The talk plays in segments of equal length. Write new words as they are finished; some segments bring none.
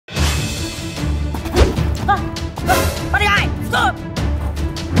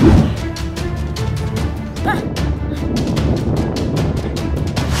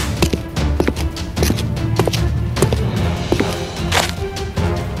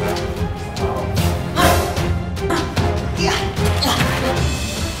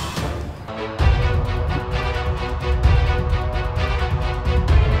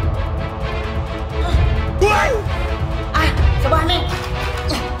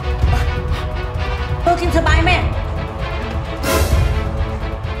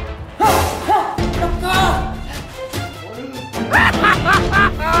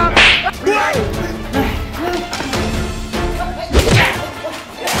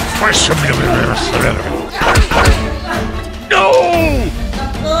No!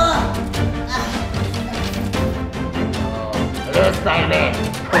 Yes, baby.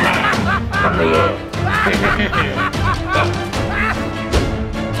 Come here.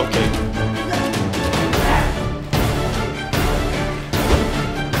 Okay.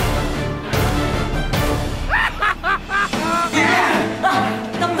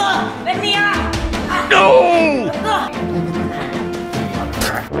 Let me out! No!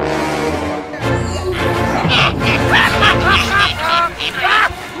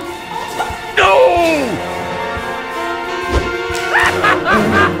 No!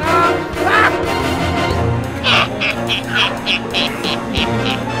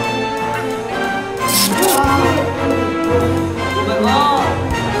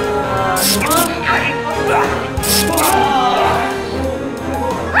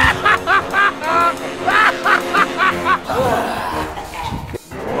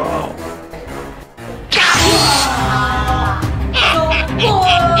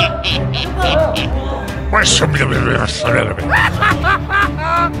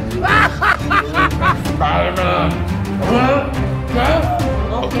 Spider-Man.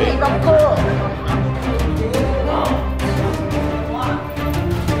 Okay, let's go.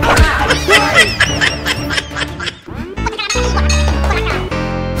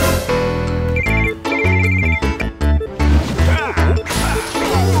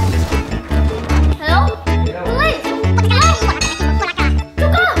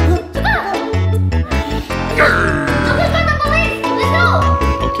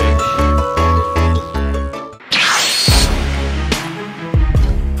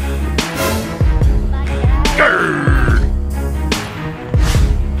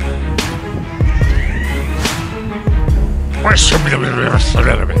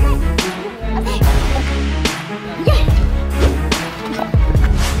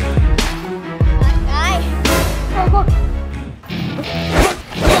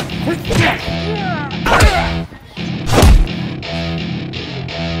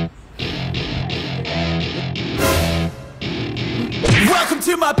 Welcome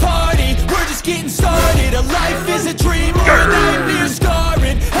to my party, we're just getting started. A life is a dream or a nightmare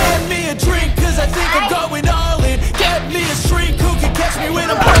scarring. Hand me a drink cause I think I'm going all in. Get me a shrink who can catch me when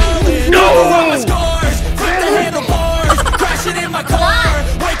I'm falling. Cover up my scars, flip the handlebars, crashing in my car,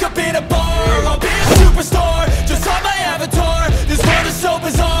 wake up in a bar. I'll be a superstar, just on my avatar. This world is so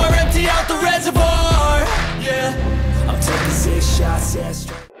bizarre, empty out the reservoir. Yeah, I'm taking 6 shots, yeah,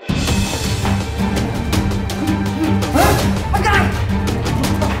 straight.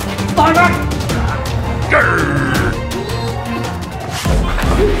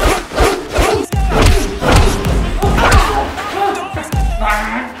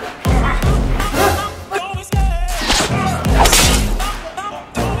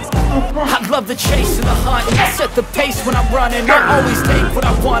 I love the chase and the hunt, and I set the pace when I'm running. I always take what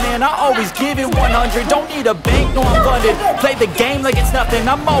I want and I always give it 100. Don't need a bank, no I'm funded. Play the game like it's nothing,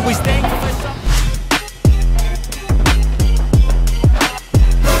 I'm always thankful for something.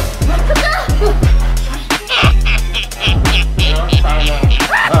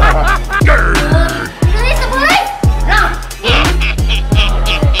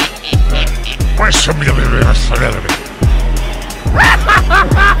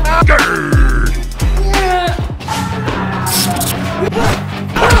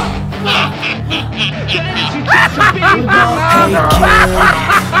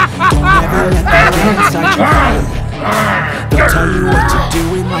 They'll tell you what to do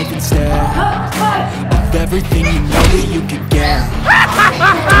in life instead of everything you know that you could get.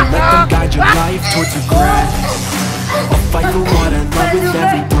 Don't let them guide your life towards regret. I'll fight for what I love with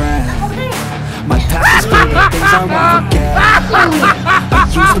every breath. My past is full of things I won't forget. I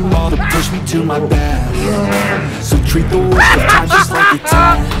use them all to push me to my best. So treat the worst of times just like a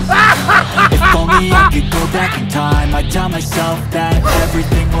test. If only I could go back in time, I'd tell myself that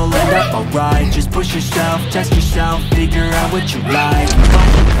everything will end up alright. Just push yourself, test yourself, figure out what you like.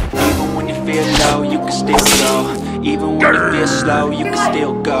 Even when you feel low, you can still go. Even when you feel slow, you can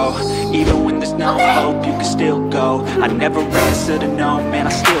still go. Even when there's no hope, you can still go. I never answer to no, man, I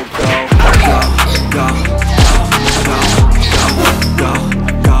still go. Go, go, go, go, go,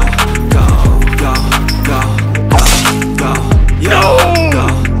 go, go, go, go, go, go,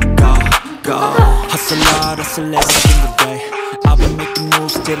 go, go. Hustle hard, hustle every single day. I've been making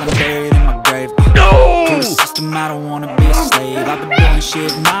moves till I'm buried in my grave. No! To the system, I don't wanna be a slave. I've been doing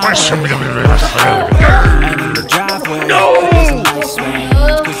shit my way. Man in the driveway, there's a nice range.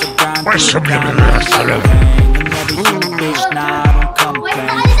 Cause I grind through the grind like a hang. And every human bitch, nah, I don't complain.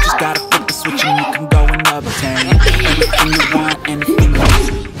 Just gotta flip the switch and you can go and obtain anything you want, anything you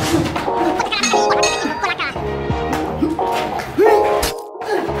want.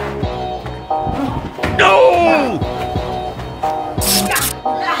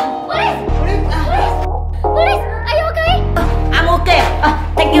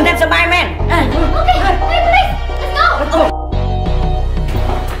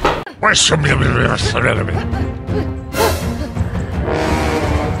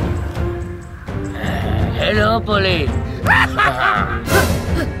 Hello, police.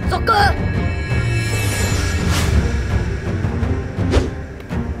 Soccer!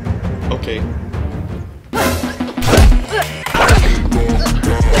 Okay.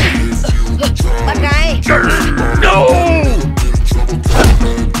 Bad guy! No!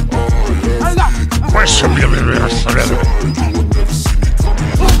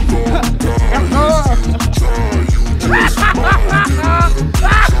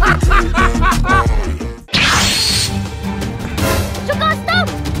 Soccer, stop!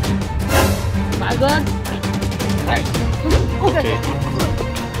 Bagus. Okay.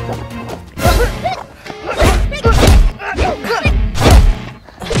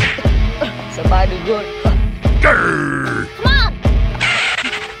 Somebody good. Grr! Come on!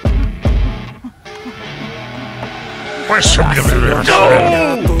 No!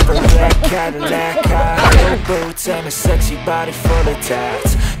 Black Cadillac, high boots and a sexy body full of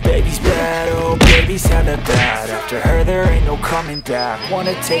tats. Baby's bad, oh baby's hella bad. After her there ain't no coming back.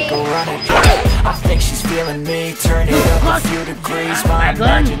 Wanna take a run at that? I think she's feeling me. Turn it up a few degrees. My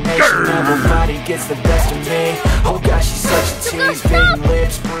imagination of her body gets the best of me. Oh gosh, she's such a tease. Big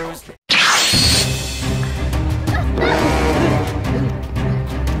lips, bruised.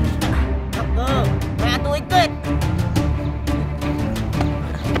 Mẹ tôi kết.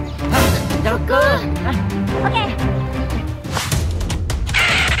 Soccer. Okay.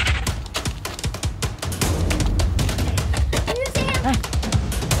 Can you see him?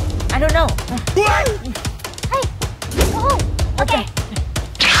 I don't know. Hey! Oh! Okay.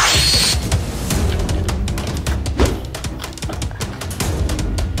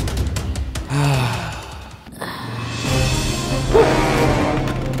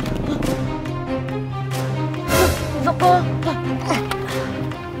 Soccer.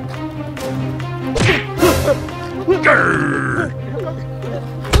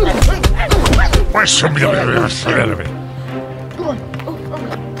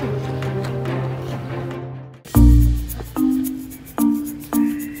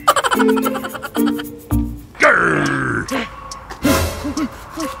 Grr! Grr!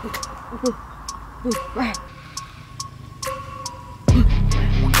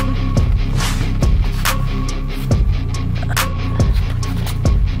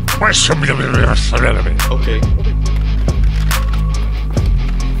 Okay.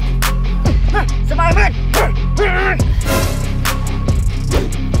 Survivor.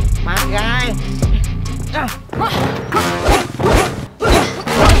 My guy.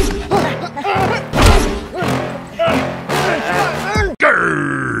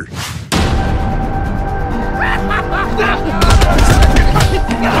 Grr!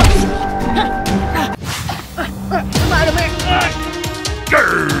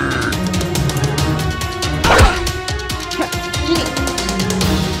 Grr!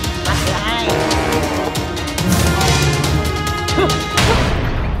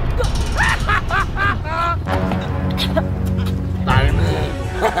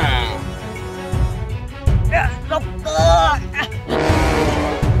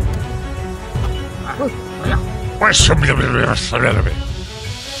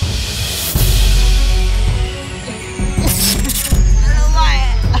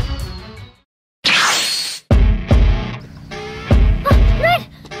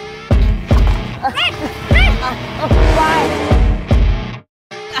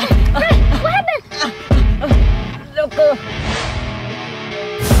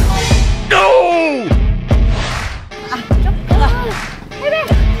 No!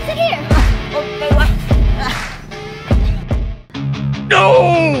 No!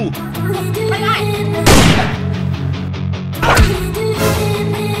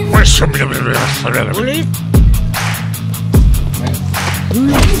 Police.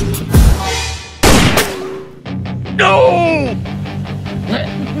 No!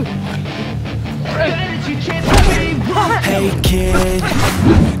 Hey kid,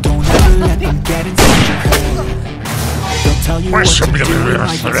 don't ever let them get inside your head. They'll tell you what to do in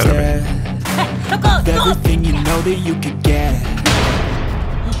life instead of everything you know that you could get.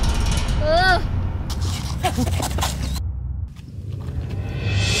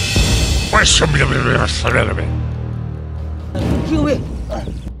 Kill it.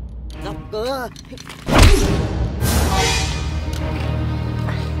 Soccer.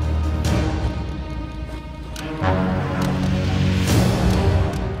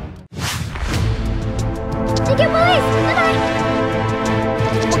 Take care, police! Bye-bye!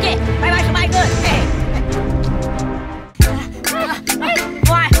 Okay, bye-bye, somebody good. Hey!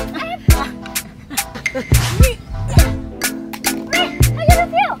 Why? Ray, how do you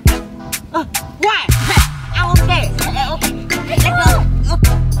feel?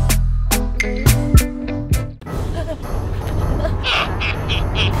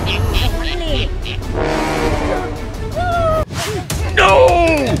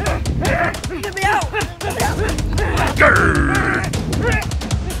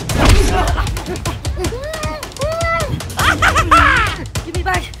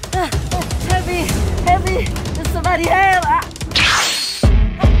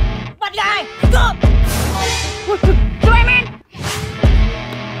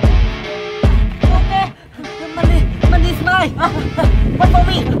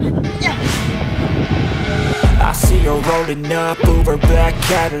 I see her rolling up, Uber black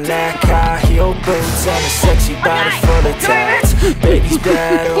Cadillac, high heel boots and a sexy body full of tats. Baby's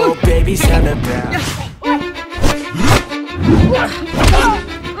bad, oh baby's hella bad.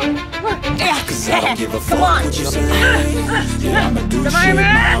 Cause I don't give a fuck what you say. Yeah, I'ma do shit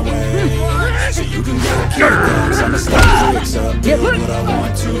my way. So you can go kill things, I'ma stop lyrics up, do what I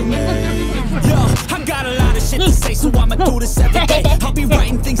want to make. Yo, I got a lot of shit to say, so I'ma do this every day. I'll be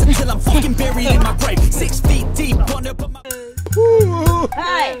writing things until I'm fucking buried in my grave. 6 feet deep, under my...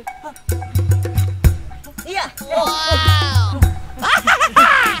 Hai. Iya. Wow.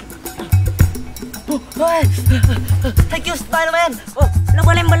 Thank you, Spider-Man. Oh, lu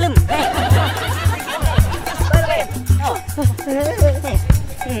boleh belum? Spider-Man.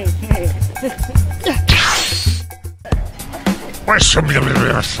 Questo mi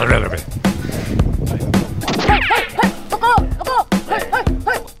deve salire.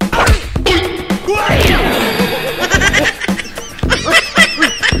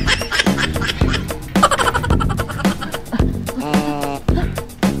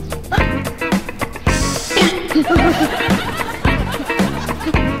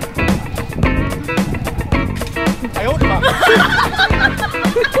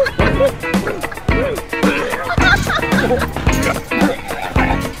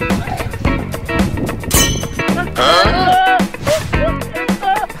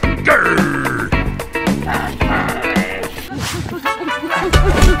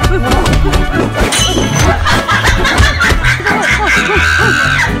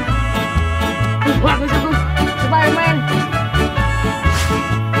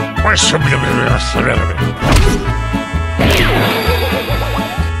 Questo mi deve salire.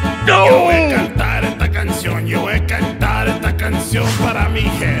 Yo voy a cantar esta canción para mi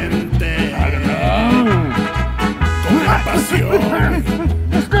gente.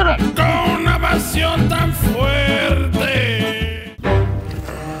 Con una pasión tan fuerte.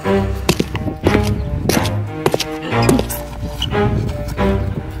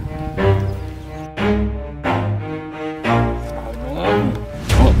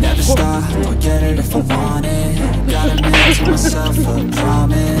 Never stop, I'll get it if I want it. Gotta make to myself a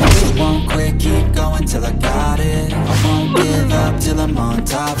promise. I won't quit, keep going till I got it. I won't give up till I'm on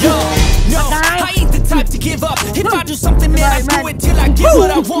top of it. No, I ain't the type to give up. If I do something, man, I do it till I get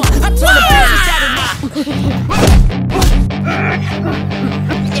what I want. I turn the business out of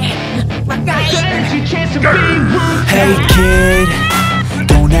Hey kid,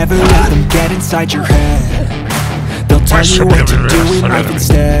 don't ever let them get inside your head. They'll tell you what to do in life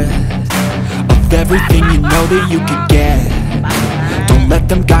instead of everything you know that you could get. Don't let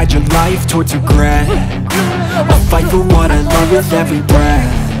them guide your life towards regret. I'll fight for what I love with every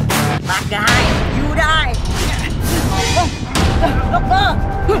breath. Bad guy, you die.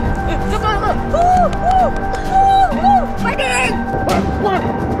 Fighting!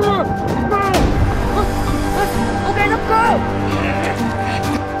 Okay, let's go!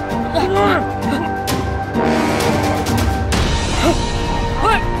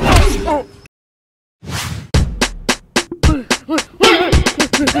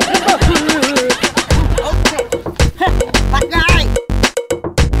 Bad guy.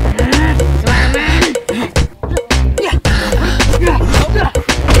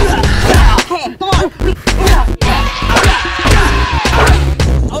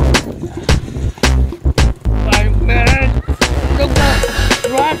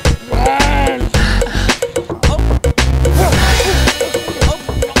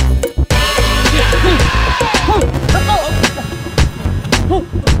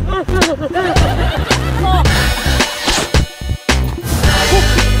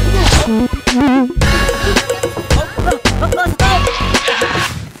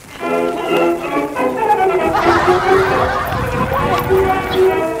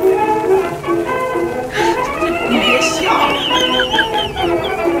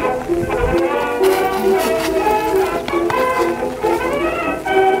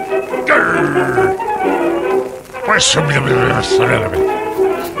 Questo mi deve salire.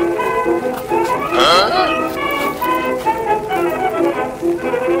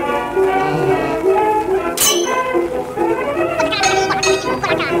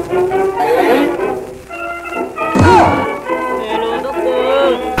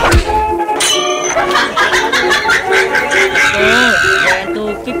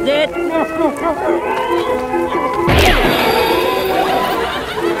 Keep that.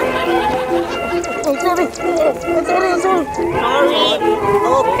 Sorry.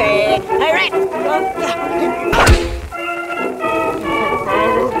 Okay. All right.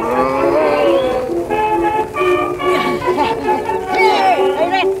 Hey, all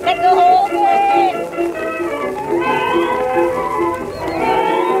right.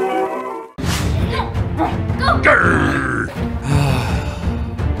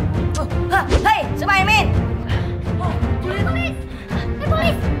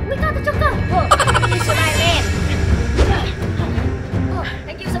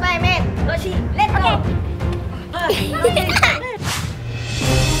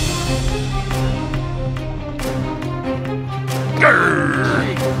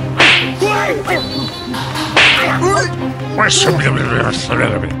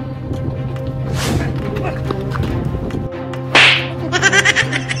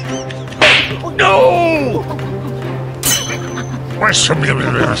 No!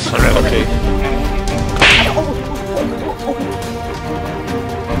 Okay.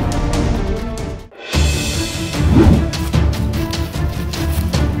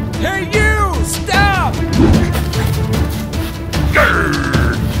 Hey you! Stop!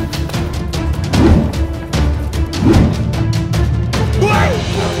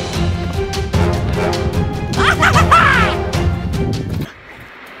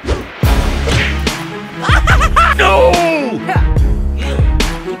 No!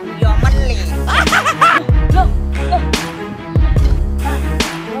 You're manly.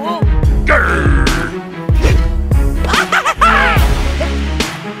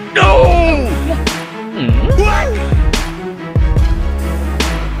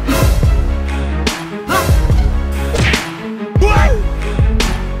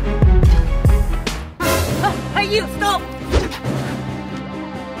 Hey, you stop!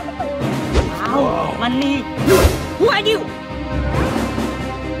 Wow, money. Who are you?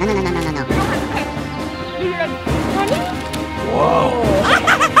 No.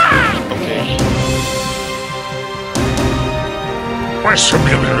 Okay.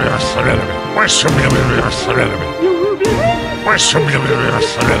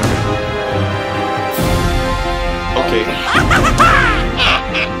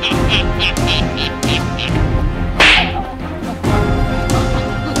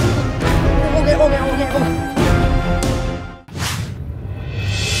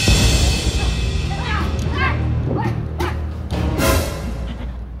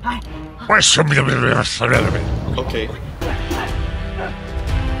 Okay.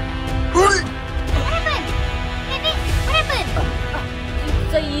 What happened? Baby, what happened?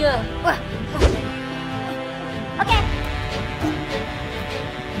 See ya. Okay.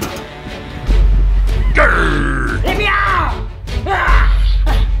 Let me out!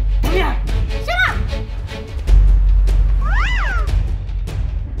 Let me out! Shut up!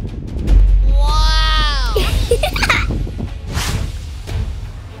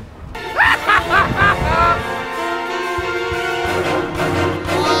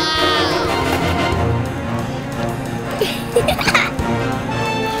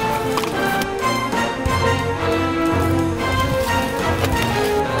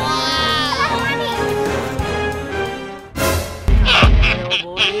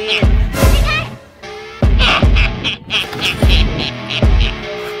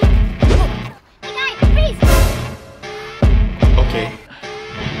 Okay.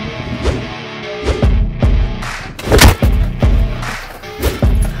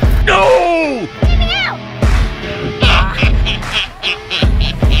 No! Get me out!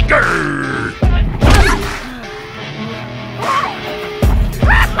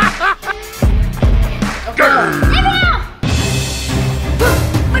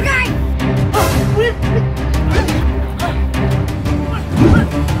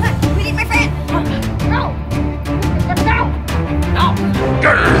 We need my friend! No! Let's go!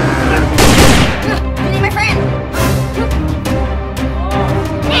 We need my friend! Give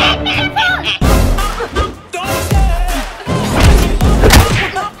me my phone!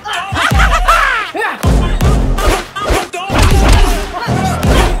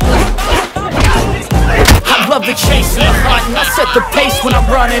 I love the chase and the hunt, and I set the pace when I'm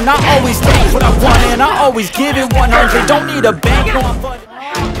running. I always take what I want and I always give it 100. Don't need a bank, no, I'm budget.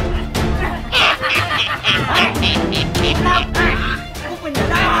 Open the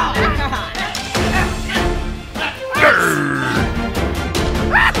door!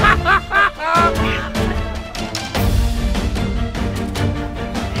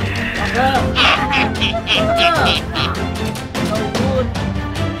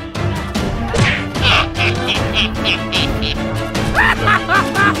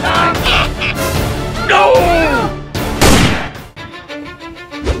 No!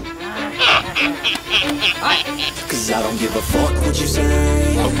 Cause I don't give a fuck what you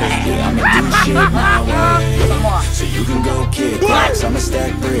say. Yeah, I'ma do shit my way. So you can go kick rocks, I'ma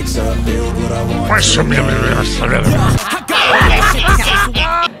stack bricks up, build what I want. I got all that shit to say,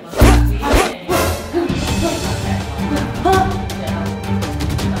 so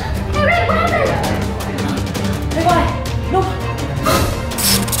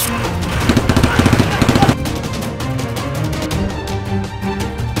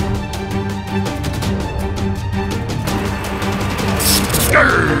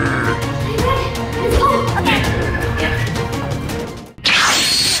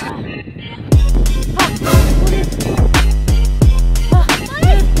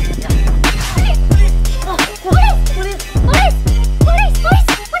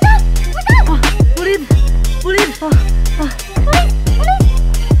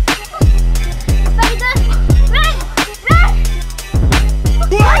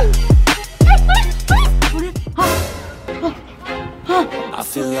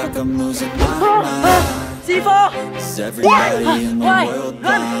like I'm losing my mind. Is everybody in the world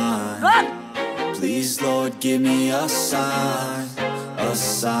blind? Please, Lord, give me a sign, a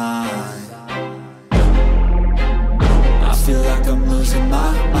sign. I feel like I'm losing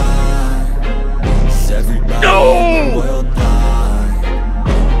my mind. Is everybody in the world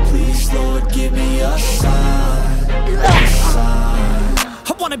blind? Please, Lord, give me a sign, a sign.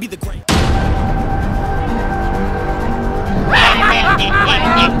 I wanna be the great.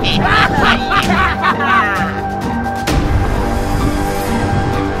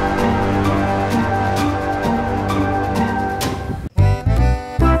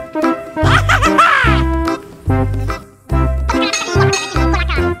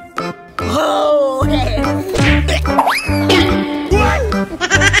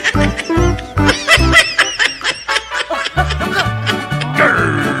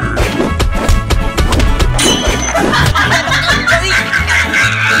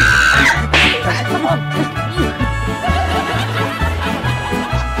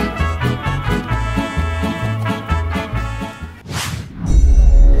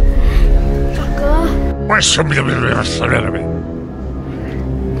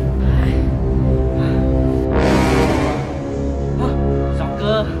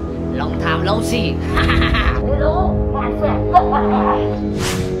 Soccer, long time no see. Hello, my friend.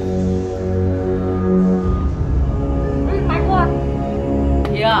 With my what?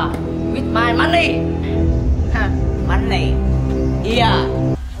 Yeah, with my money. Money. Yeah.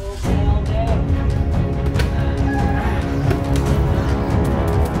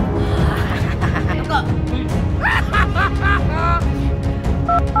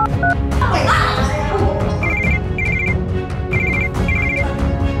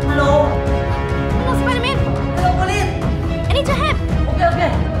 Hello, Spider-Man. Hello, police. I need your help.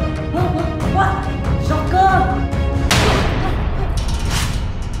 Okay. What? Soccer.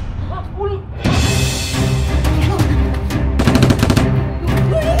 Police.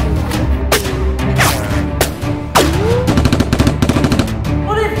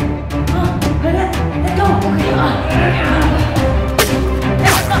 Let's go.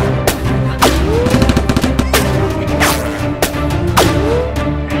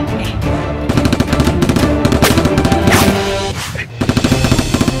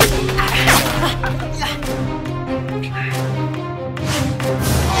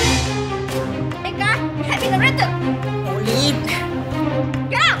 Hey guy, you have been arrested. Police.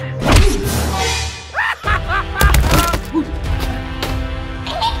 Get out.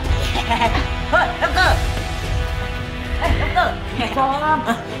 Doctor. Doctor.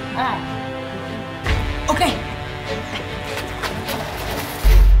 Okay.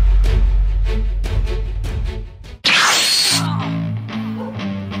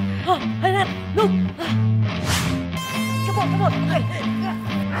 Hey, Dad, look. Come on. Okay. Hey, Dad.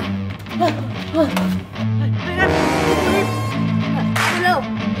 Hello.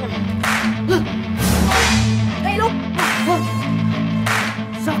 Hey, look.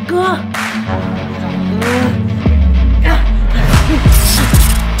 Soccer.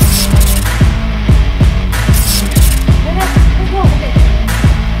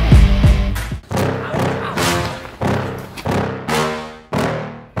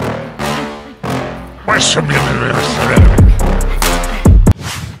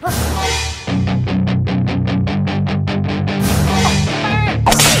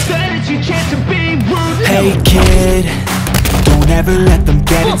 Hey kid, don't ever let them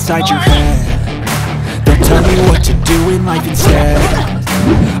get inside your head. They'll tell you what to do in life instead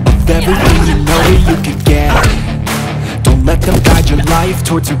of everything you know that you could get. Don't let them guide your life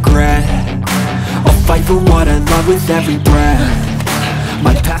towards regret. I'll fight for what I love with every breath.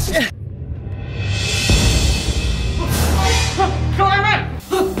 My past is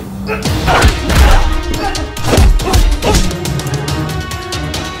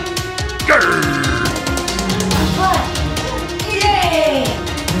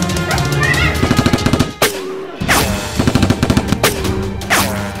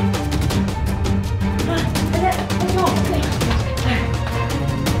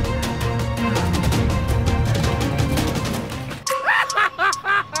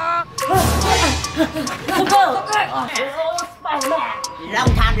Long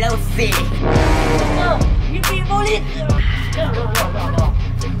time no see. No, you be bullied. No.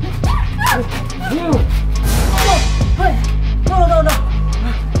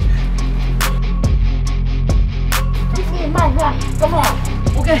 This is my gun. Come on.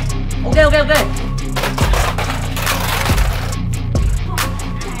 Okay.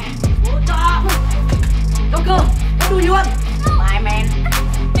 Doctor, what do you want? My man.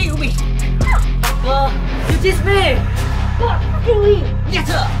 Kill me. Doctor, you teach me. What? Kill me. Yes,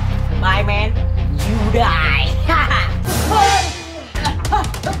 sir. Spider-Man, you die.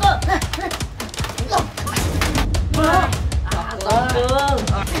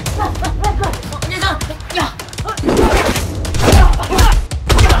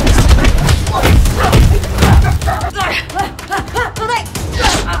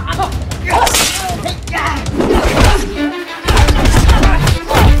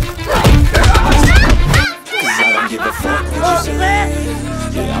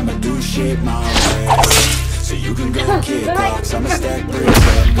 Yeah, I'ma do shit my way. So you can go kick rocks, I'ma stack bricks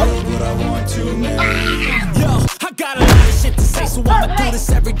up, build what I want to, man. Yo, I got a lot of shit to say, so I'ma do this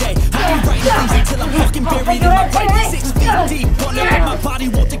every day. I be writing things until I'm fucking buried in my grave. 6 feet deep, wonder if my body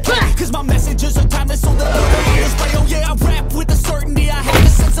won't decay. Cause my messages are timeless, so the is right. Oh yeah, I rap with a certainty, I have a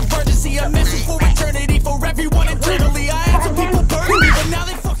sense of urgency. A message for eternity, for everyone internally. I had some people burning me, but now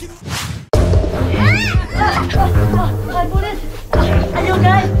they fucking... Hi, Buddhist. Are you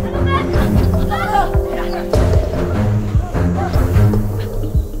okay?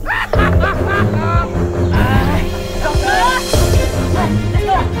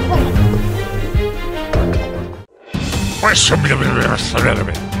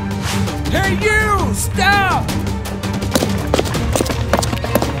 Hey you! Stop!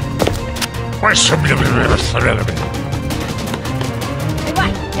 Let's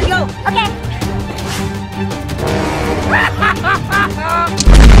go. Okay.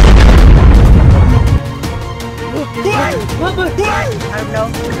 I don't know.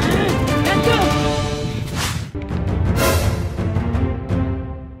 Let's go.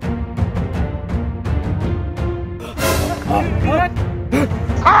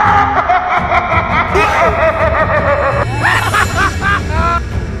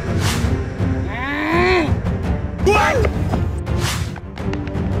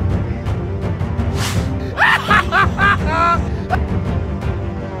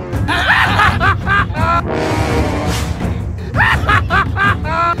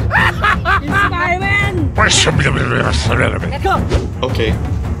 Spider-Man! Let's go! Okay.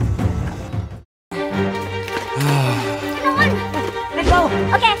 Come on! Let's go!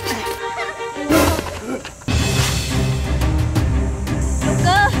 Okay!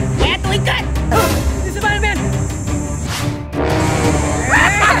 Joker! Kaya ito ikat! This is Spider-Man.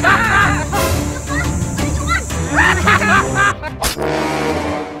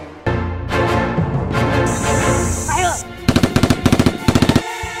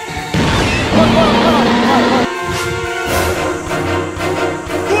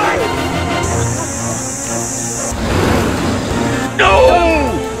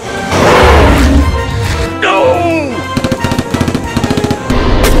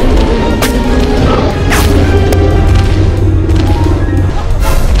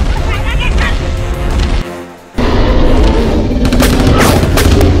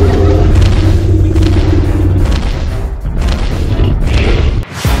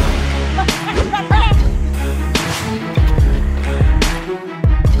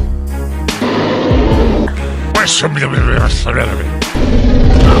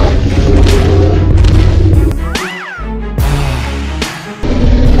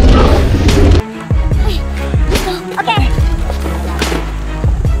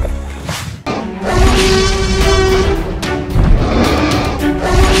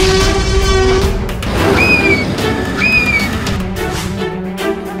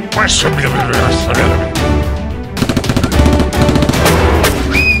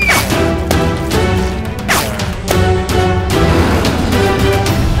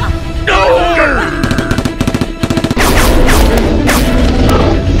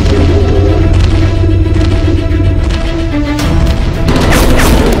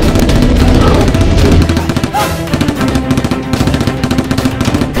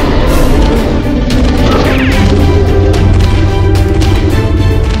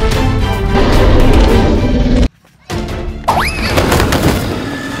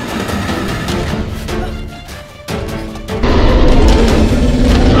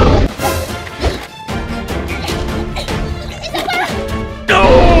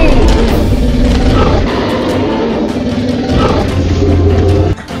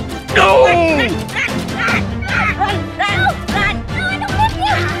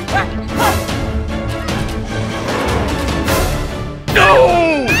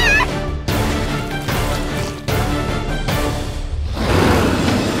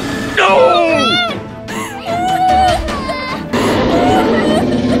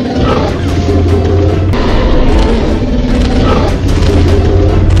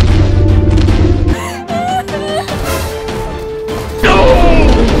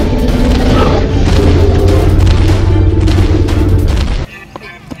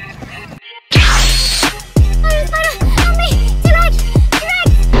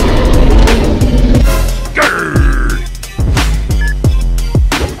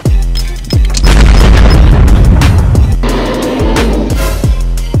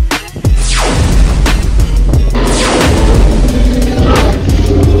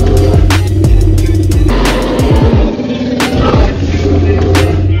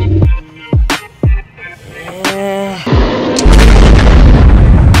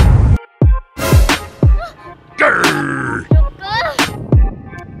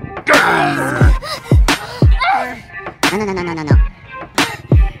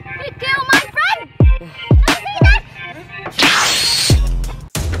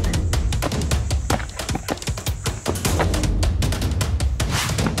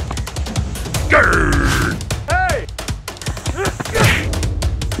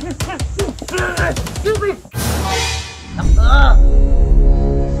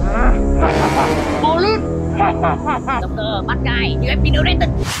 generated.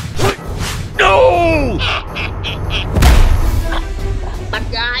 No! Bad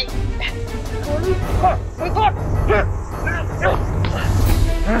guy.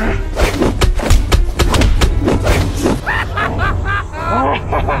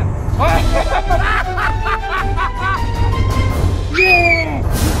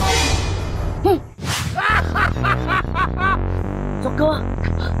 Joker.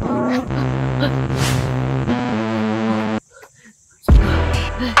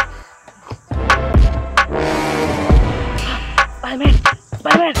 Spider-Man!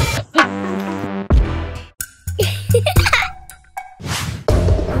 Spider-Man!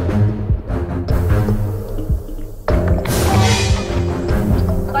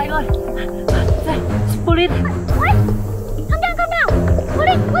 Spider-Man! Police! What? Calm down, calm down.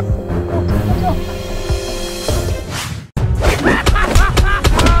 Police, what?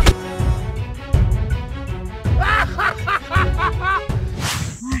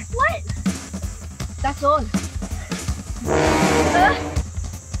 What? That's all.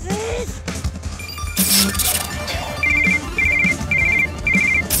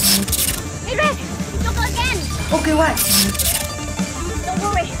 Hey, Red! Joker again! Okay, what? Don't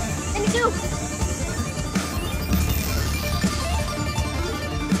worry. Let me do.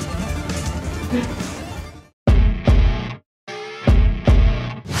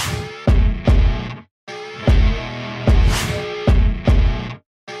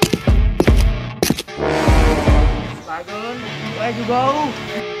 Spider-Man, where you go?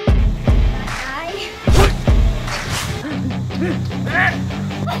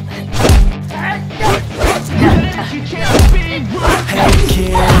 Hey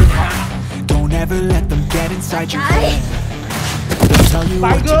kid, don't ever let them get inside your head. They'll tell you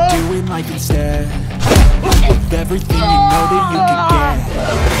what to do in life instead of everything you know that you can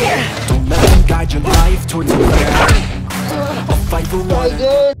get. Don't let them guide your life towards regret. I'll fight for what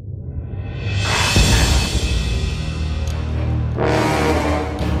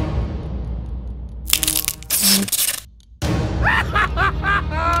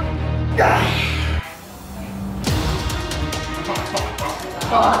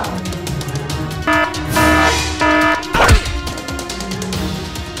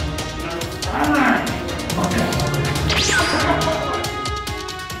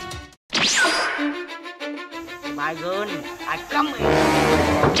Spider-Man, I come in.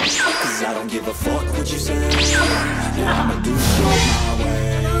 Cause I don't give a fuck what you say. Yeah, I'ma do shit my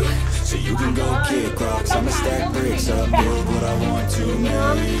way. So you can go kick rocks, I'ma stack bricks up, build what I want to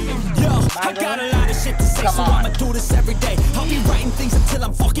make. Yo, I got a lot of shit to say, so I'ma do this every day. I'll be writing things until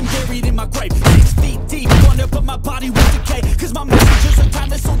I'm fucking buried in my grave. 6 feet deep, wonder but my body will decay. Cause my messages are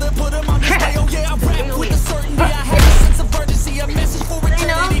timeless, so they'll put them on display. Oh yeah, I rap with a certainty, I have a sense of urgency. A message for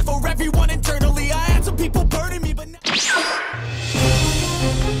eternity, for everyone internally. I had some people burning me, but now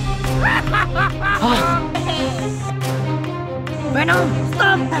Venom,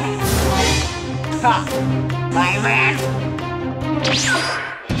 stop! Ha! Spider-Man!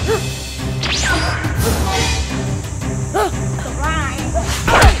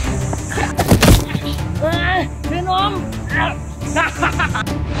 Venom!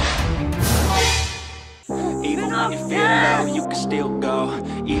 Even when you feel low, you can still go.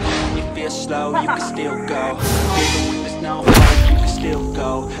 Even when you feel slow, you can still go. Even when there's no hope, you can still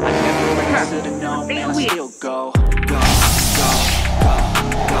go. I never answer to no, man, I still go. Go, go, go,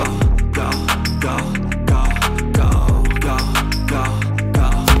 go, go, go, go, go, go, go, go,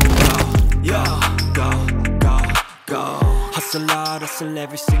 yo, go, go, go. Hustle hard, hustle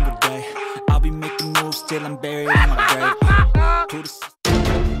every single day. I'll be making moves till I'm buried in my grave. To the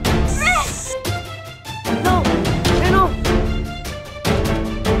No! Venom!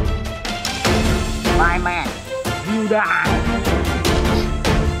 Spider-Man, you die!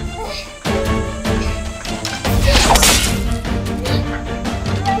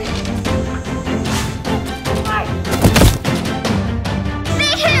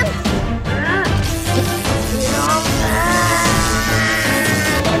 See him!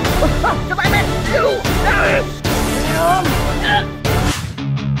 Spider-Man, you!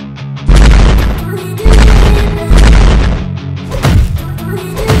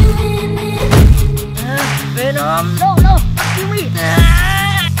 Venom! No, no! Kill me!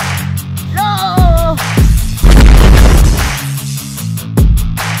 No!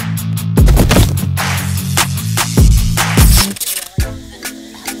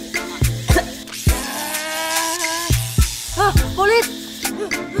 Police!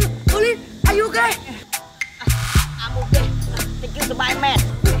 Police! Are you okay? I'm okay. Thank you, Spider-Man.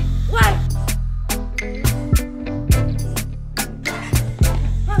 What?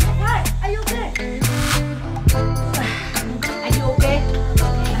 Are you okay? Are you okay?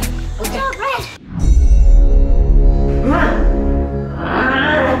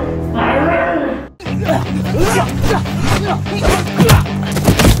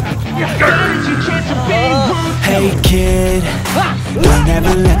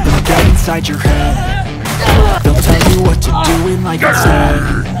 inside your head. They'll tell you what to do in life instead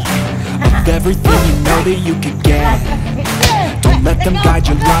of everything you know that you could get. Don't let them guide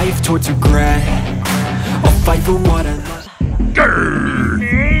your life towards regret. I'll fight for what I love.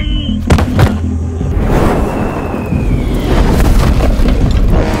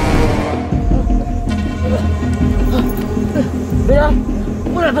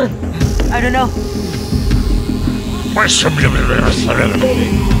 What happened? I don't know.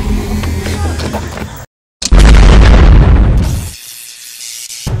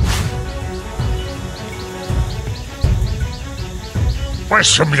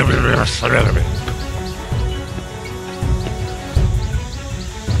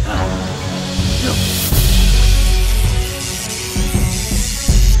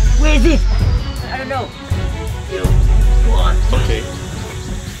 Where is it? I don't know. You go on. Okay.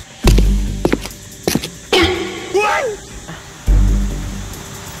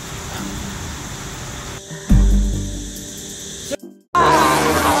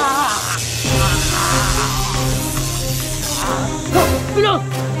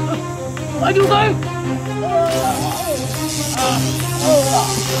 Are you going?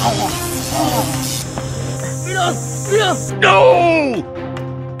 No!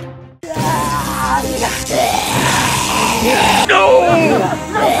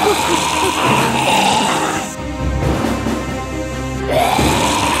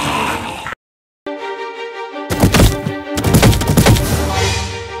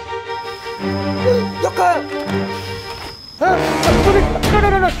 Joker! Huh?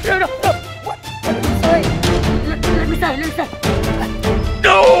 No. What? Sorry. Let me start.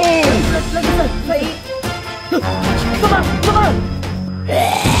 No! Let me start. Sorry. Come on.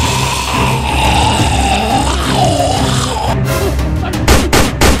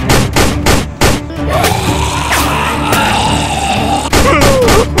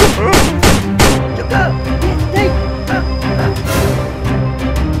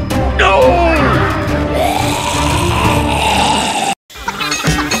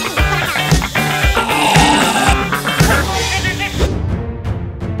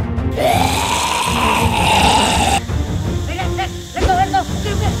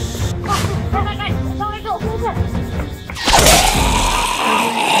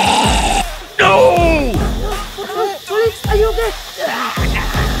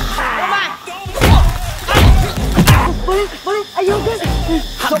 I love the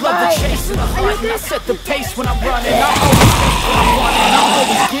chase and the fight, and I set the pace when I'm running. I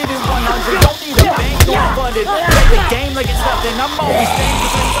always give it 100. Don't need a bank or funded. Play the game like it's nothing. I'm always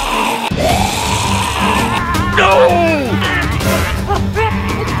thankful. No!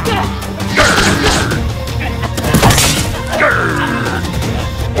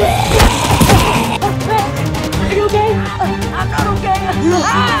 Are you okay? I'm not okay.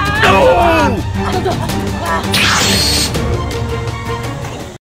 No! Let's go.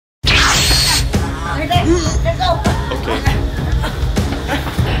 Okay.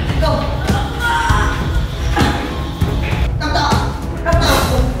 Go.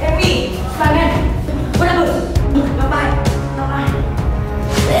 Doctor, Henry, Simon, what happened? Bye-bye.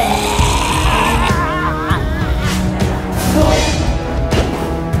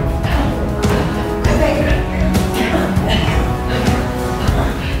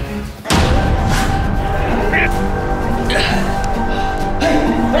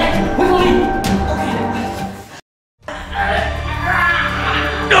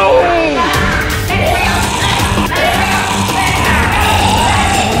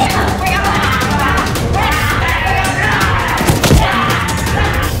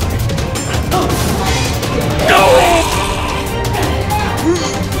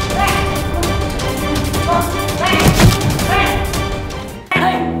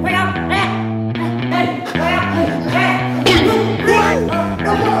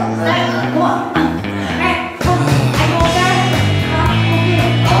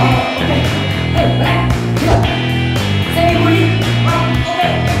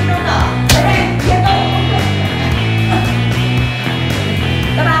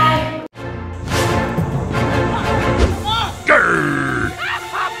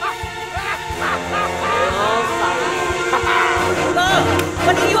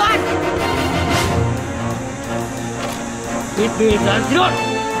 Give me the shot!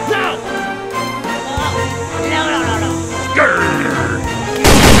 Now! No.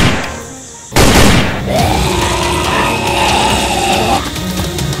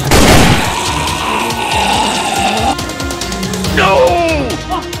 No!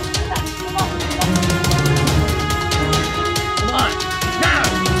 Come on, now!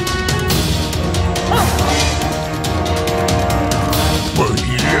 But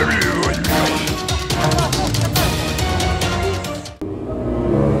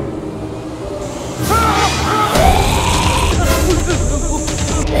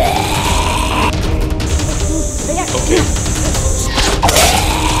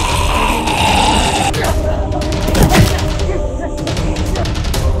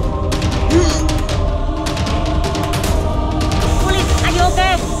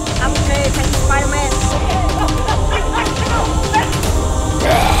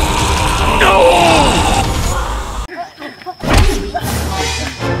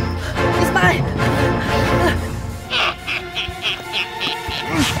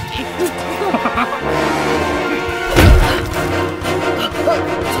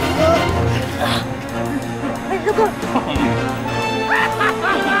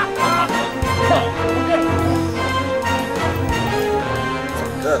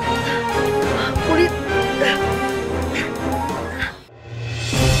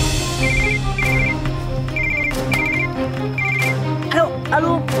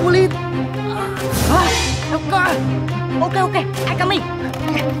Kulit. Okay, I coming.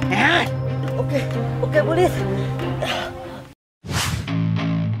 Oke, Kulit.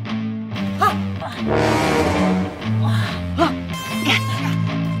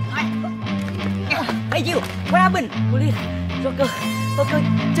 Hey you, what happened? Kulit. Joker,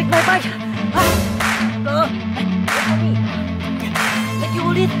 check my bike. Go. Wait for me. Thank you,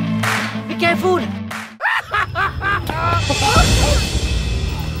 Kulit. Be careful.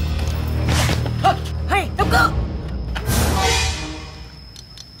 Hey, Joker.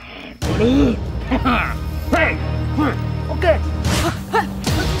 Oke.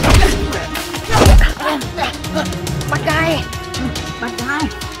 Bad guy.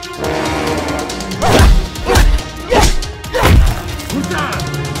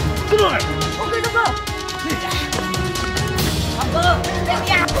 Come on! Okay, Joker. Joker, let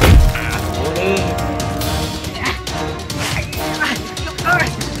me out. Joker,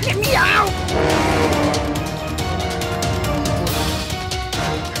 let me out.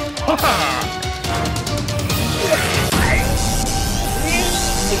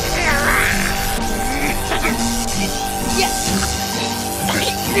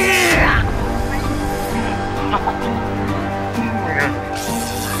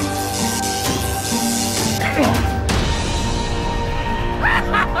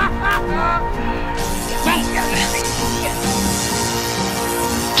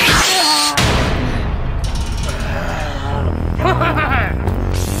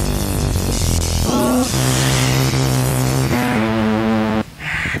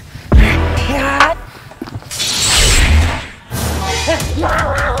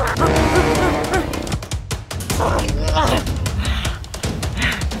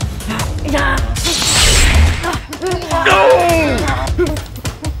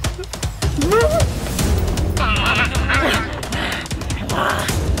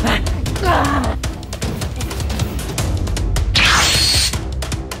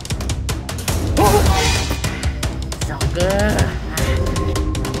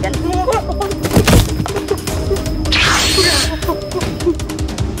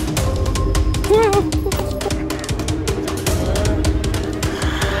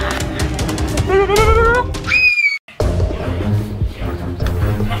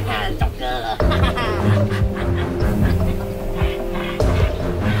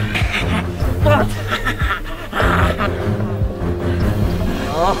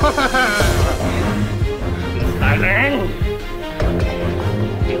 Spider-Man!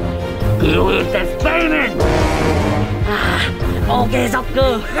 You will the Spider-Man! Okay,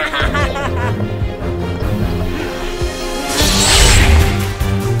 Joker.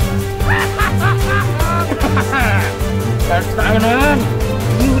 The Spider-Man!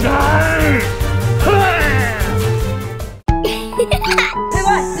 You die!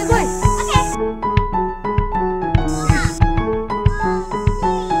 This way.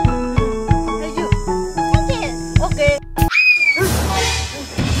 Hey, you. Okay.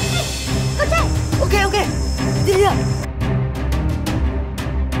 Okay. Okay. Dia.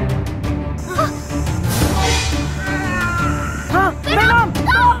 Hah? Venom!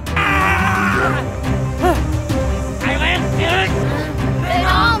 Venom. Hey,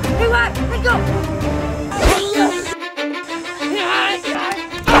 what? Let's go.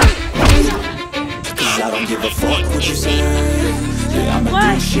 Cause I don't give a fuck what you say. Yeah, I'ma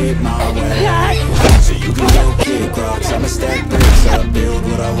do shit my way. So you can go kick rocks, I'ma stack bricks up, build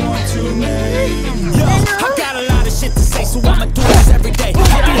what I want to make. Yo, I got a lot of shit to say, so I'ma do this every day.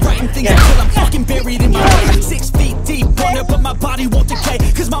 I'll be writing things until I'm fucking buried in my grave. 6 feet deep under, but my body won't decay.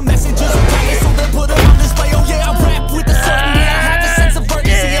 Cause my messages are timeless, so they'll put them on display. Oh yeah, I rap with a certainty, I have a sense of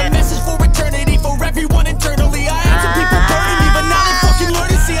urgency. A message for eternity, for everyone internally. I had some people burning me, but now they fucking learn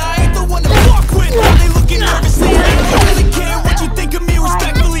to see I ain't the one to fuck with. Now they looking nervously, I don't really care what you think of me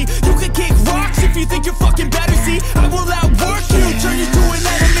respectfully. You can kick rocks if you think you're fucking better, see. I will outwork you, turn you to an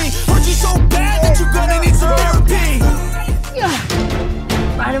enemy. Hurt you so bad that you're gonna need some therapy.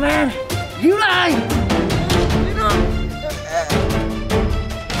 Spider-Man, you lie.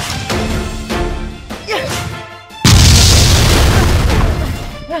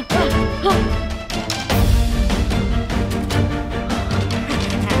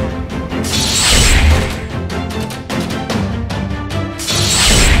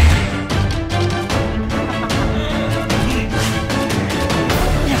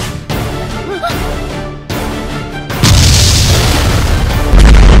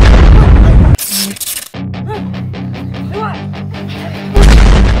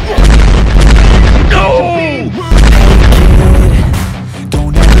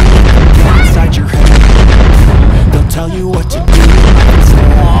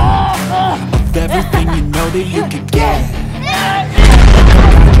 that you could get.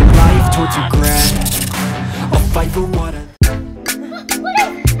 Guide your life towards regret. I'll fight for what I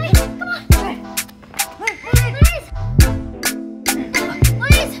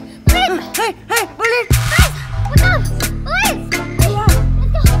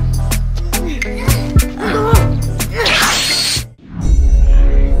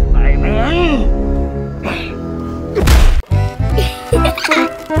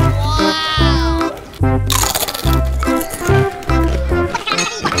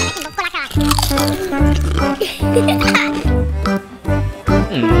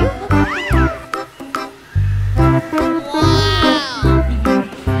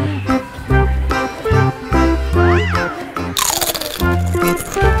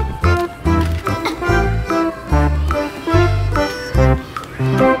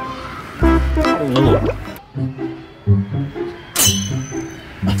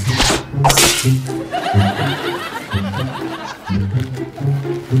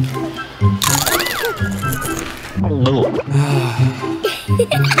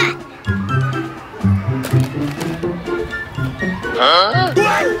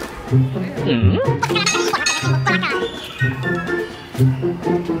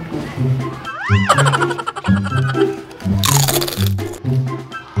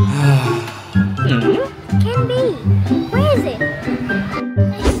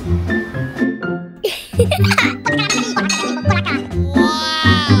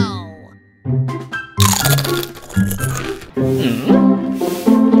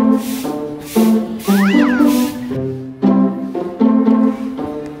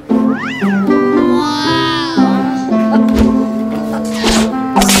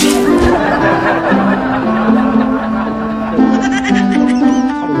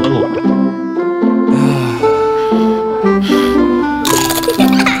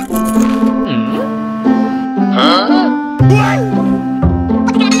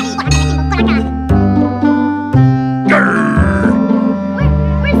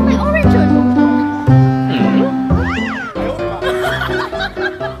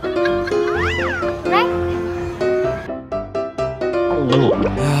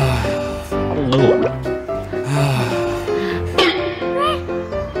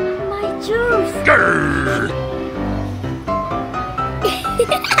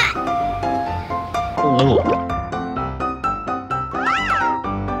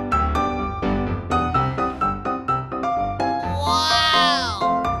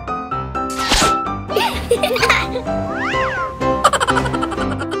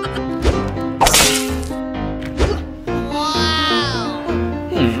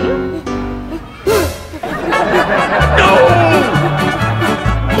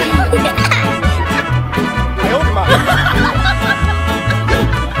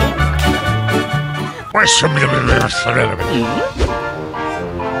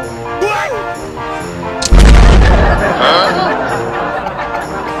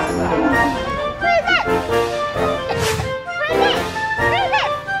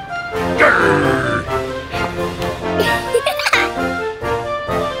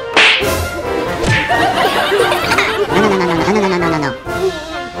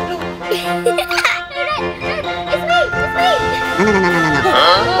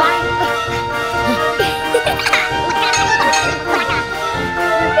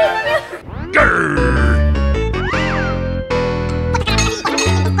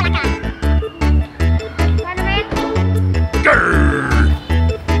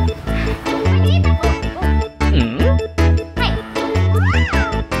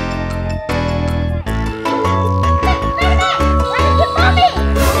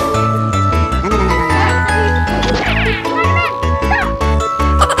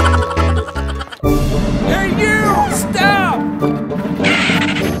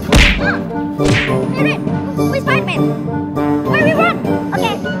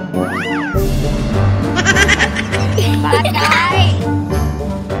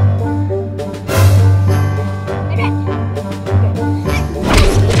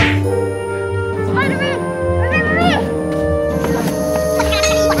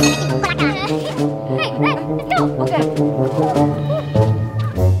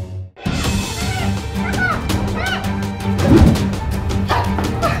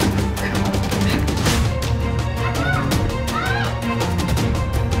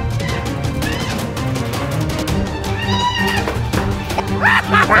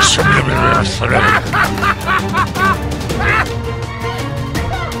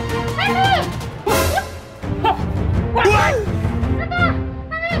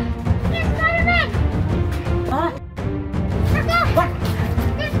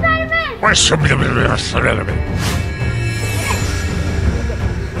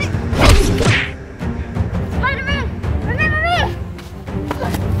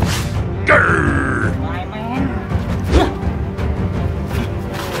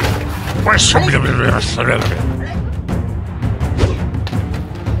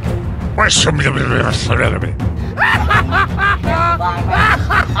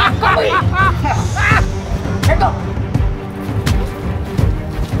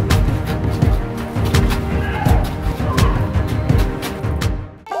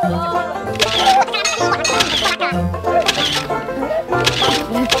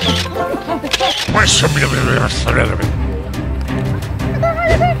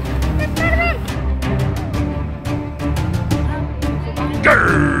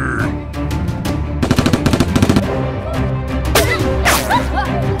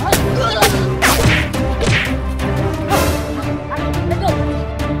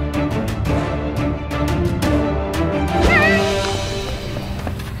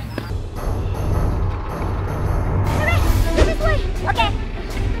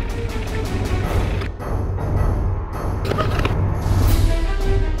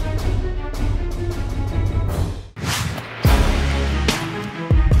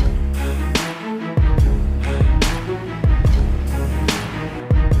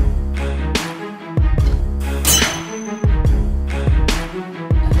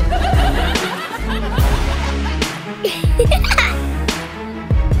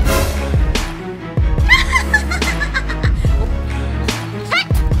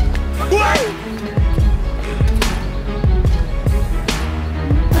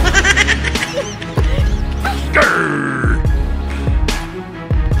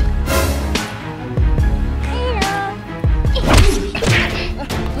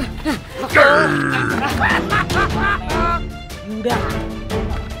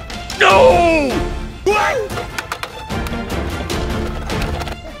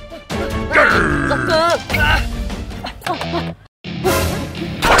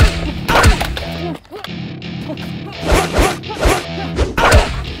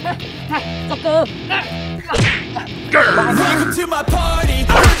Welcome to my party,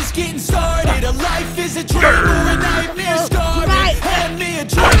 we're just getting started. A life is a dream or a nightmare started. Hand me a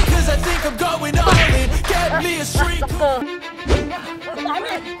drink, cause I think I'm going all in. Get me a shrink.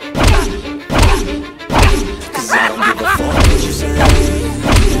 Cause I don't give a fuck what you say.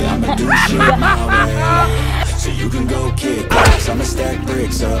 Yeah, I'ma do shit my way. So you can go kick rocks, I'ma stack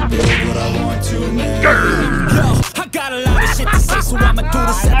bricks up, build what I want to, man. Yo, I got a lot of shit to say, so I'ma do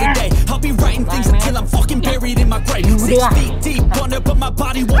this every day. I'll be writing things until I'm fucking buried in my grave. 6 feet deep under, but my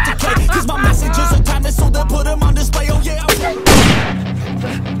body won't decay. Cause my messages are timeless, so they'll put them on display. Oh yeah,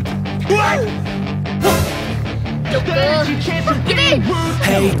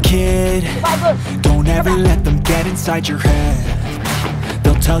 Hey kid, don't ever let them get inside your head.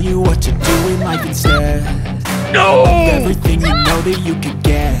 They'll tell you what to do in life instead. No! Everything you know that you could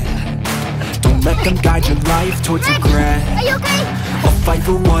get. Don't let them guide your life towards regret. Are you okay? I'll fight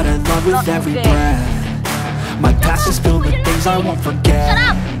for what I love with every breath. My past is filled with things I won't forget. Shut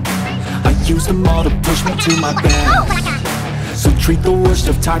up! I use them all to push me to my best. So treat the worst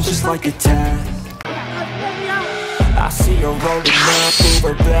of times just like a test. I see her rolling up,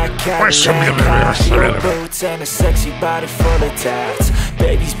 over black Cadillac, high boots and a sexy body full of tats.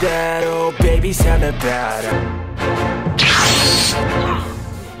 Baby's bad, oh baby's hella bad.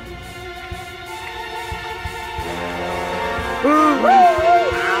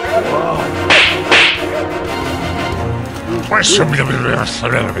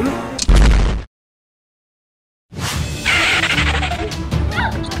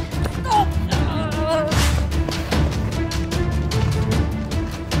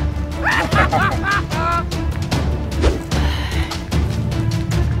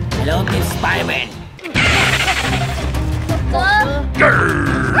 Hello, Miss Spider-Man.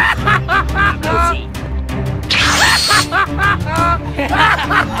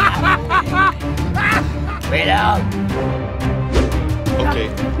 Wait out. Okay.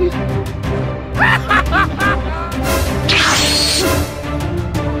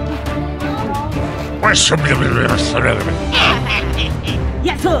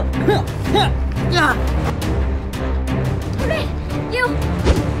 Yes, sir. Okay, you.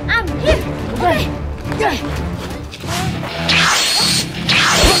 I'm here. Okay.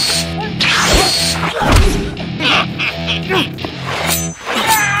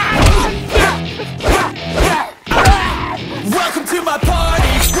 welcome to my party,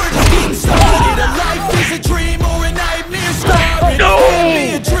 we're just getting started. A life is a dream or a nightmare started. No! Get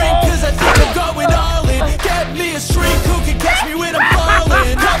me a drink, cause I think I'm going all in. Get me a shrink who can catch me when I'm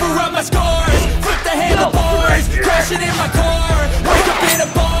falling. Cover up my scar.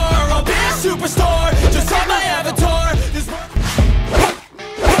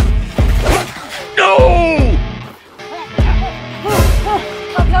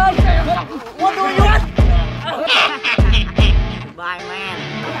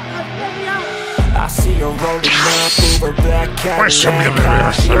 Cadillac,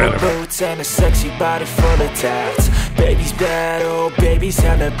 high-heel boots and a sexy body full of tats. Baby's bad, oh baby's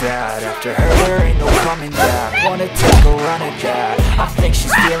hella bad. After her there ain't no coming back. Wanna take a run at that. I think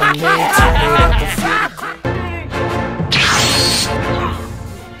she's feeling me, turn it up a few degrees.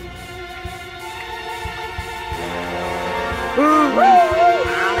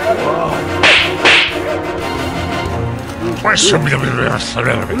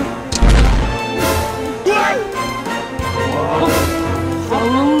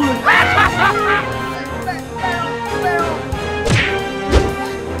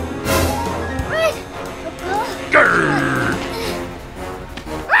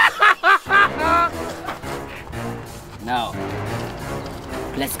 No.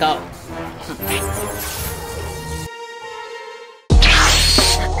 Let's go.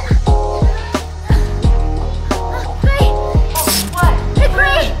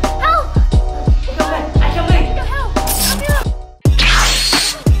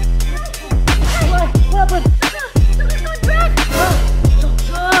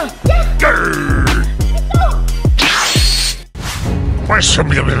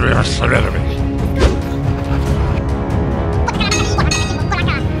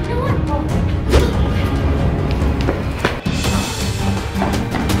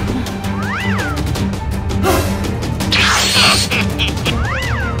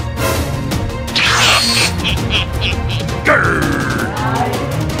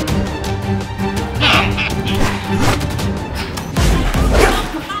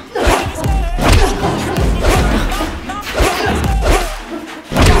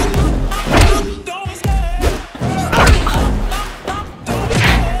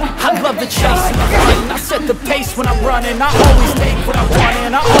 When I'm running, I always take what I want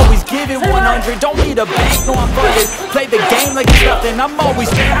and I always give it 100. Don't need a bank, no I'm funded. Play the game like it's nothing. I'm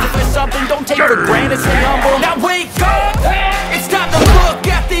always standing for something. Don't take for granted, stay humble. Now wake up! It's time to look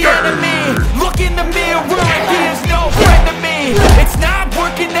at the enemy. Look in the mirror and he is no friend to me. It's not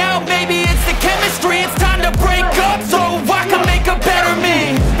working out, maybe it's the chemistry. It's time to break up so I can make a better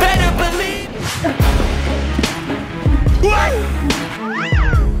me. Better believe.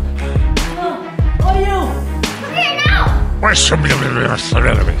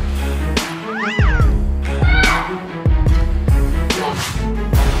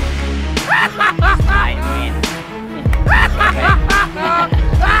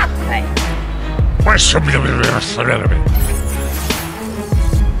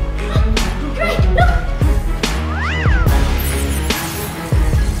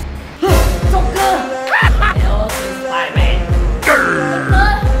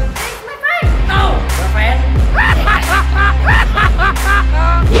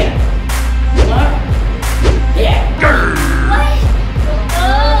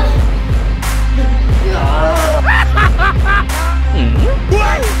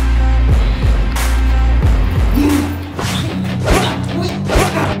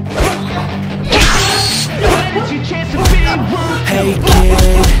 Hey kid,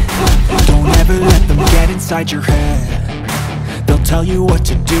 don't ever let them get inside your head. They'll tell you what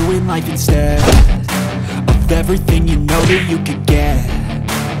to do in life instead of everything you know that you could get.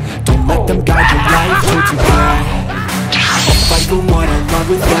 Don't let them guide your life towards regret. I'll fight for what I love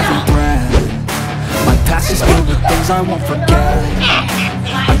with every breath. My past is filled with things I won't forget.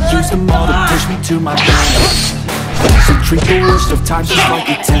 I use them all to push me to my best. So treat the worst of times just like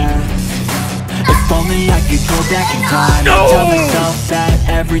a test. If only I could go back in time, I'd tell myself that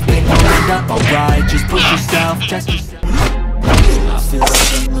everything will end up alright. Just push yourself, test yourself. I feel like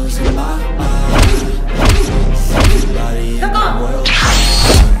I'm losing my mind. Everybody in the world,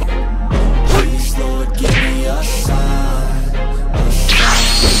 please Lord, give me a sign, a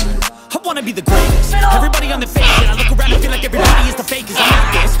sign. I wanna be the greatest. Everybody on the face it. I look around and feel like everybody is the fakest. I'm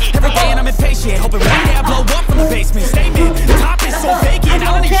at this every day and I'm impatient, hoping one day I blow up from the basement. Statement, the top is so vacant.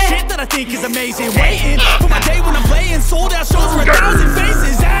 I don't need shit that I think is amazing. Waiting for my day when I'm playing sold out shows for 1,000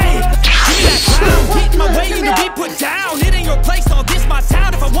 faces. Hey, give me that crown, getting my way and to be put down. It ain't your place, all this my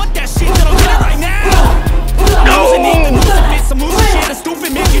town. If I want that shit, then I'll get it right now. Losing even lose a bit, some losing shit. A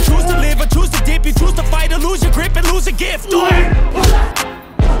stupid man, you choose to live or choose to dip. You choose to fight or lose your grip and lose a gift. I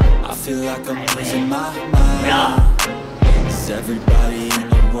feel like I'm losing my mind. Is everybody in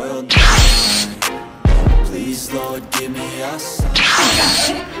the world blind? Please, Lord, give me a sign.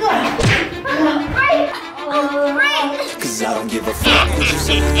 Cause I don't give a fuck what you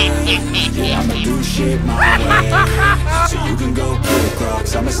say. Yeah, I'ma do shit my way. So you can go kick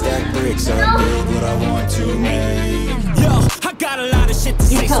rocks, I'ma stack bricks up, build what I want to make. Yo, I got a lot of shit shit to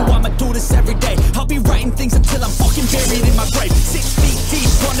say, so I'ma do this every day. I'll be writing things until I'm fucking buried in my grave. 6 feet deep,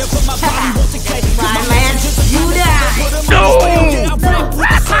 wonder but my body won't decay. Fine, man. You die. No! Yeah, I rap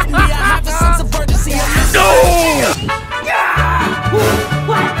with a certainty, I have a sense of urgency. No!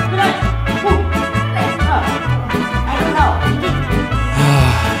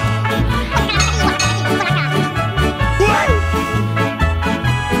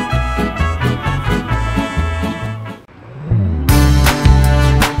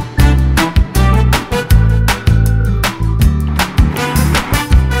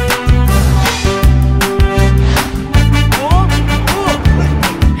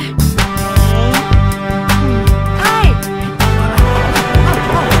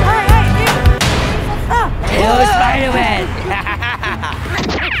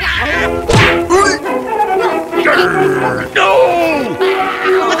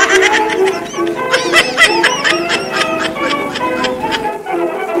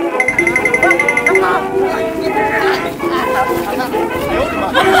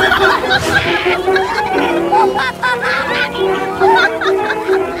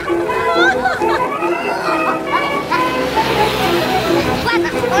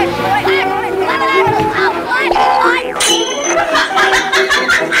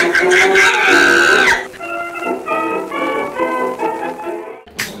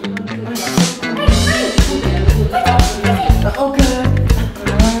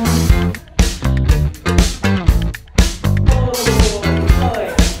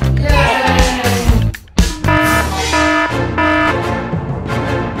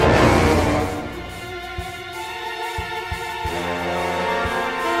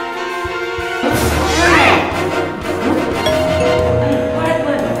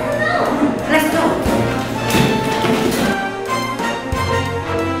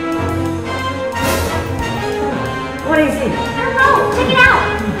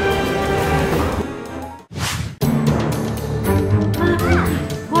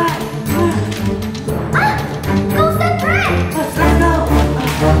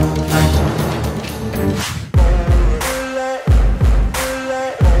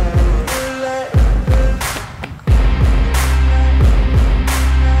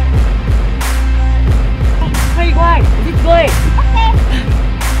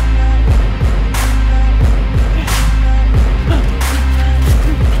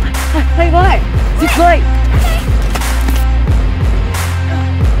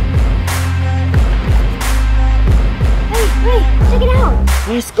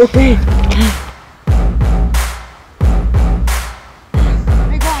 Okay.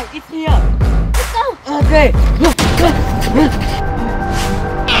 Hey guys, it's here. Let's go. Okay. Go.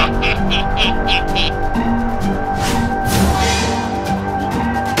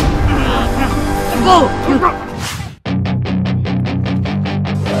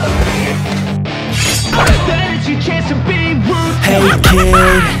 Hey kid,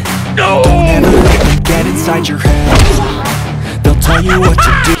 don't ever let them get inside your head. They'll tell you what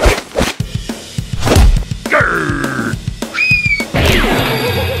to do.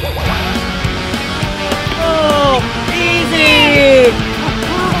 Oh, easy.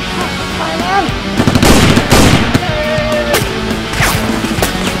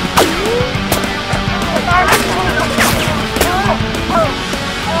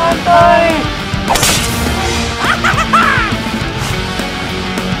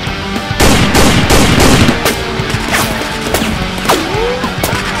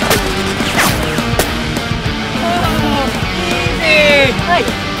 Hey,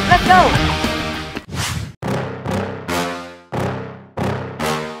 let's go!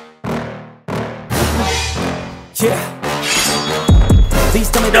 Yeah. Please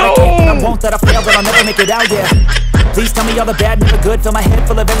tell me that I can't, that I won't, that I fail, that I'll never make it out, yeah. Please tell me all the bad, never good. Fill my head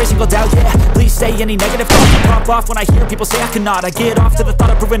full of every single doubt, yeah. Please say any negative thoughts I pop off when I hear people say I cannot. I get off to the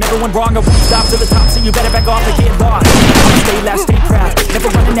thought of proving everyone wrong. I won't stop to the top, so you better back off and get lost. I'ma stay loud, stay proud, never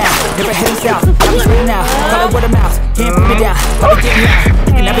running out, never heading south. I'm just ready now, call it word of mouth. Can't put me down, probably getting loud.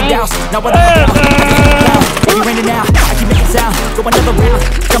 You can never doubt, not what I'm about. If you're raining now, I keep making sound. Go another round,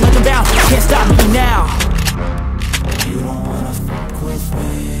 come like I'm bound. Can't stop me now. You don't wanna fuck with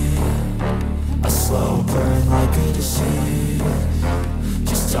me. A slow burn like a disease.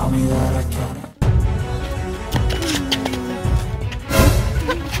 Just tell me that I can.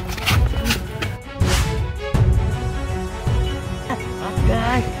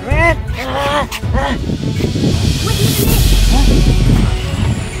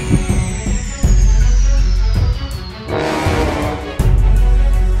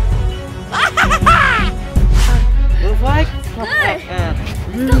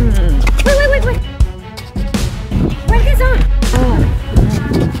 Wait. Where's this on?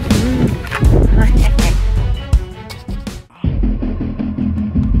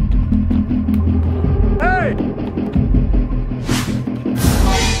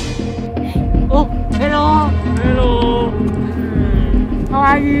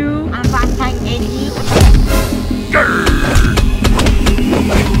 are you? I'm fine, thank you.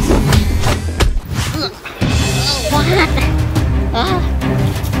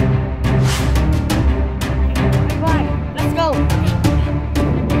 What? Let's go.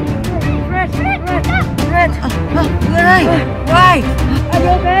 Red. Where are you? Why? Are you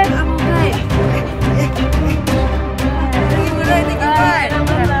okay? I'm okay.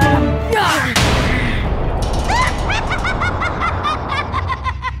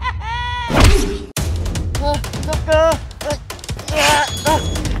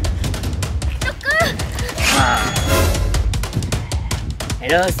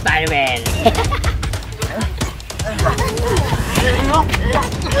 Hello, Spider-Man.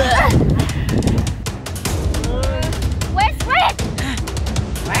 Where's Red?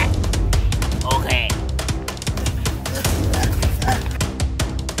 Okay.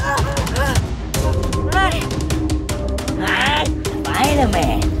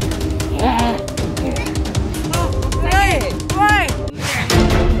 Spider-Man. Yeah. Why?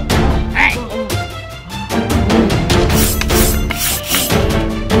 Hey.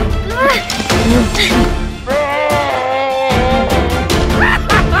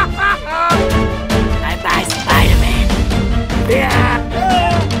 Bye-bye, Spider-Man. Yeah.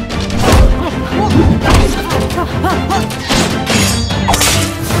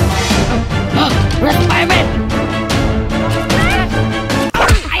 Where's Spider-Man?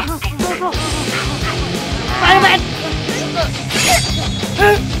 Spider-Man!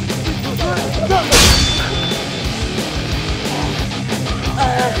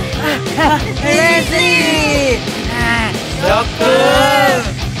 Lazy! Doctor!